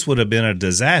 this would have been a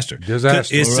disaster.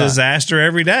 Disaster. It's disaster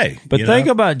every day. But think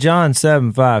about John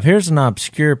 7:5. Here's an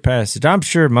obscure passage. I'm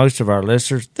sure most of our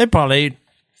listeners, they probably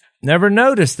never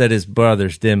noticed that his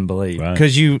brothers didn't believe.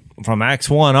 Because from Acts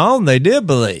 1 on, they did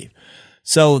believe.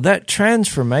 So that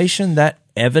transformation, that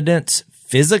evidence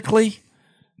physically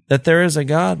that there is a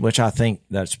God, which I think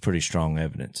that's pretty strong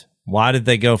evidence. Why did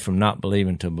they go from not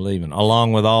believing to believing,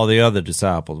 along with all the other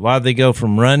disciples? Why did they go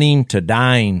from running to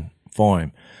dying for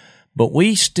him? But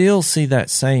we still see that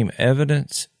same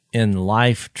evidence in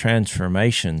life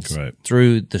transformations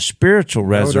through the spiritual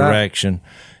resurrection.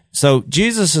 So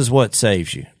Jesus is what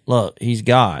saves you. Look, he's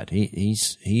God. He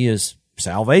is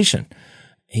salvation.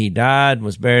 He died,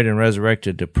 was buried, and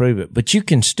resurrected to prove it. But you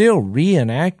can still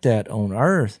reenact that on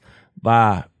earth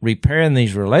by repairing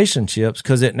these relationships,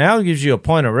 because it now gives you a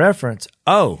point of reference.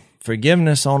 Oh,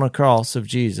 forgiveness on a cross of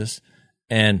Jesus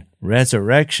and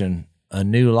resurrection, a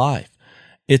new life.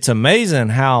 It's amazing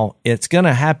how it's going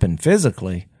to happen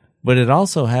physically, but it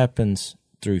also happens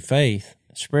through faith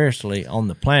spiritually on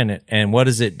the planet. And what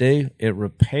does it do? It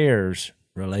repairs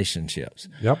relationships.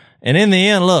 Yep. And in the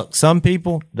end, look, some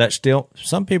people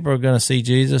are going to see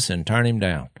Jesus and turn him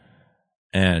down.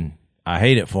 And I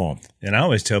hate it for them. And I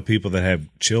always tell people that have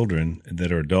children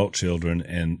that are adult children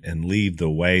and leave the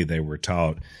way they were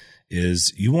taught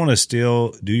is you want to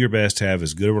still do your best to have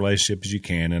as good a relationship as you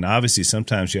can. And obviously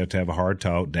sometimes you have to have a hard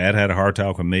talk. Dad had a hard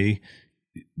talk with me.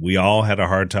 We all had a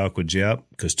hard talk with Jep,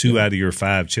 because 2 out of your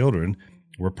 5 children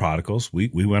were prodigals. We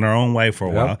went our own way for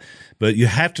a while. But you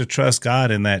have to trust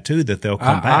God in that too, that they'll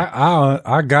come back.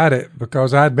 I got it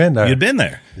because I'd been there. You'd been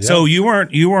there. Yep. So you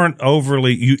weren't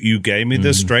overly, you gave me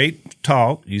the straight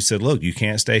talk. You said, look, you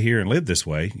can't stay here and live this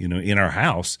way, in our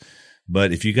house.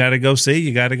 But if you got to go see,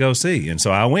 you got to go see. And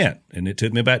so I went, and it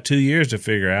took me about 2 years to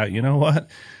figure out, you know what?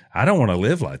 I don't want to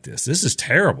live like this. This is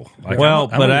terrible. Like,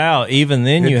 Al, even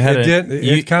then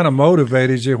it kind of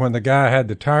motivated you when the guy had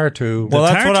the tire tube. Well,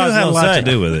 that's what I was had a lot to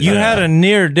do with it. You had a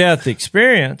near-death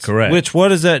experience. Correct. Which, what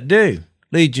does that do?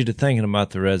 Leads you to thinking about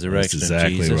the resurrection That's of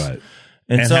Jesus. exactly right.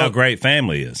 And so how great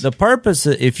family is. The purpose,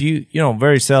 if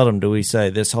very seldom do we say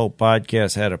this whole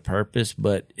podcast had a purpose,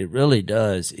 but it really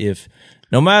does. If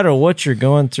no matter what you're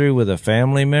going through with a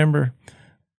family member,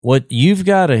 what you've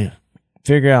got to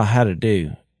figure out how to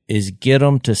do is get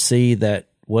them to see that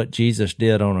what Jesus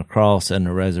did on a cross and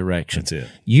the resurrection. That's it.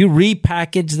 You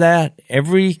repackage that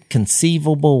every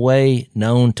conceivable way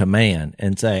known to man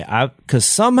and say, because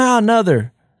somehow or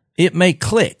another it may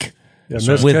click with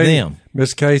them.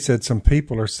 Miss Kay said some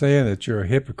people are saying that you're a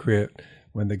hypocrite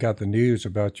when they got the news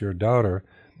about your daughter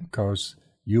because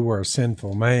you were a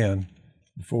sinful man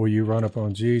before you run up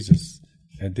on Jesus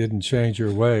and didn't change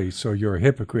your ways. So you're a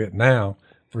hypocrite now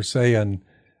for saying,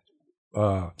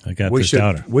 I got this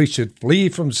daughter. We should flee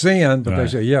from sin, but they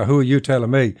say, "Yeah, who are you telling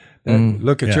me?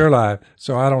 Look at your life."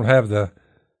 So I don't have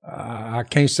I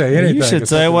can't say anything. You should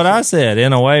say what I said.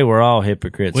 In a way, we're all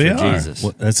hypocrites for Jesus.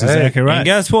 Well, that's exactly right. And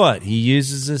guess what? He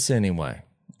uses us anyway.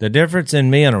 The difference in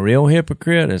me and a real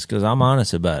hypocrite is because I'm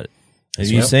honest about it. Have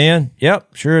you sinned?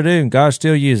 Yep, sure do. And God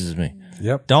still uses me.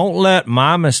 Yep. Don't let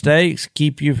my mistakes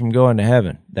keep you from going to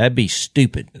heaven. That'd be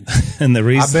stupid. And the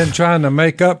reason I've been trying to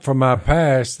make up for my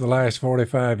past the last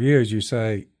 45 years. You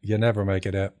say you never make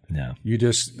it up. No. You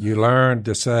learn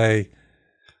to say,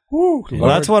 "Woo, well,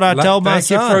 that's what I tell my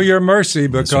son. Thank you for your mercy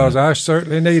because I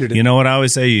certainly needed it." You know what I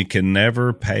always say? You can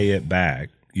never pay it back.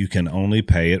 You can only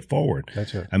pay it forward.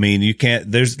 That's right. I mean, you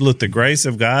can't. The grace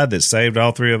of God that saved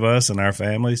all 3 of us and our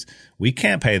families. We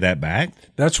can't pay that back.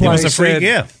 That's why it was a free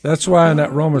gift. That's why in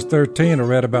that Romans 13 I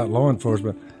read about law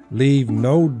enforcement, leave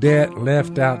no debt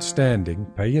left outstanding.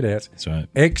 Pay your debts. That's right.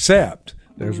 Except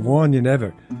there's one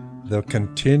the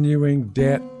continuing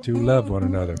debt to love one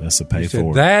another. That's the pay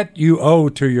forward. That you owe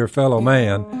to your fellow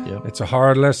man. Yep. It's a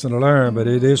hard lesson to learn, but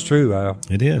it is true, Al.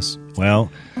 It is. Well,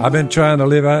 I've been trying to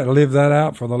live that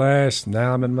out for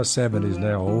now I'm in my 70s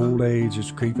now. Old age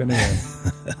is creeping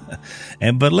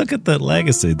in. But look at the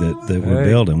legacy that we're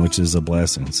building, which is a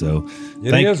blessing. So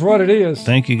it is what it is.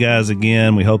 Thank you guys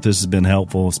again. We hope this has been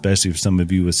helpful, especially for some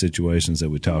of you with situations that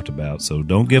we talked about. So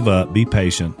don't give up. Be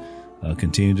patient.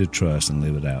 Continue to trust and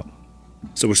live it out.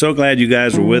 So we're so glad you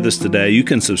guys were with us today. You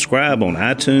can subscribe on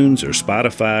iTunes or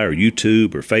Spotify or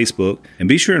YouTube or Facebook, and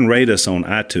be sure and rate us on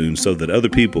iTunes so that other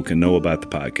people can know about the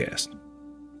podcast.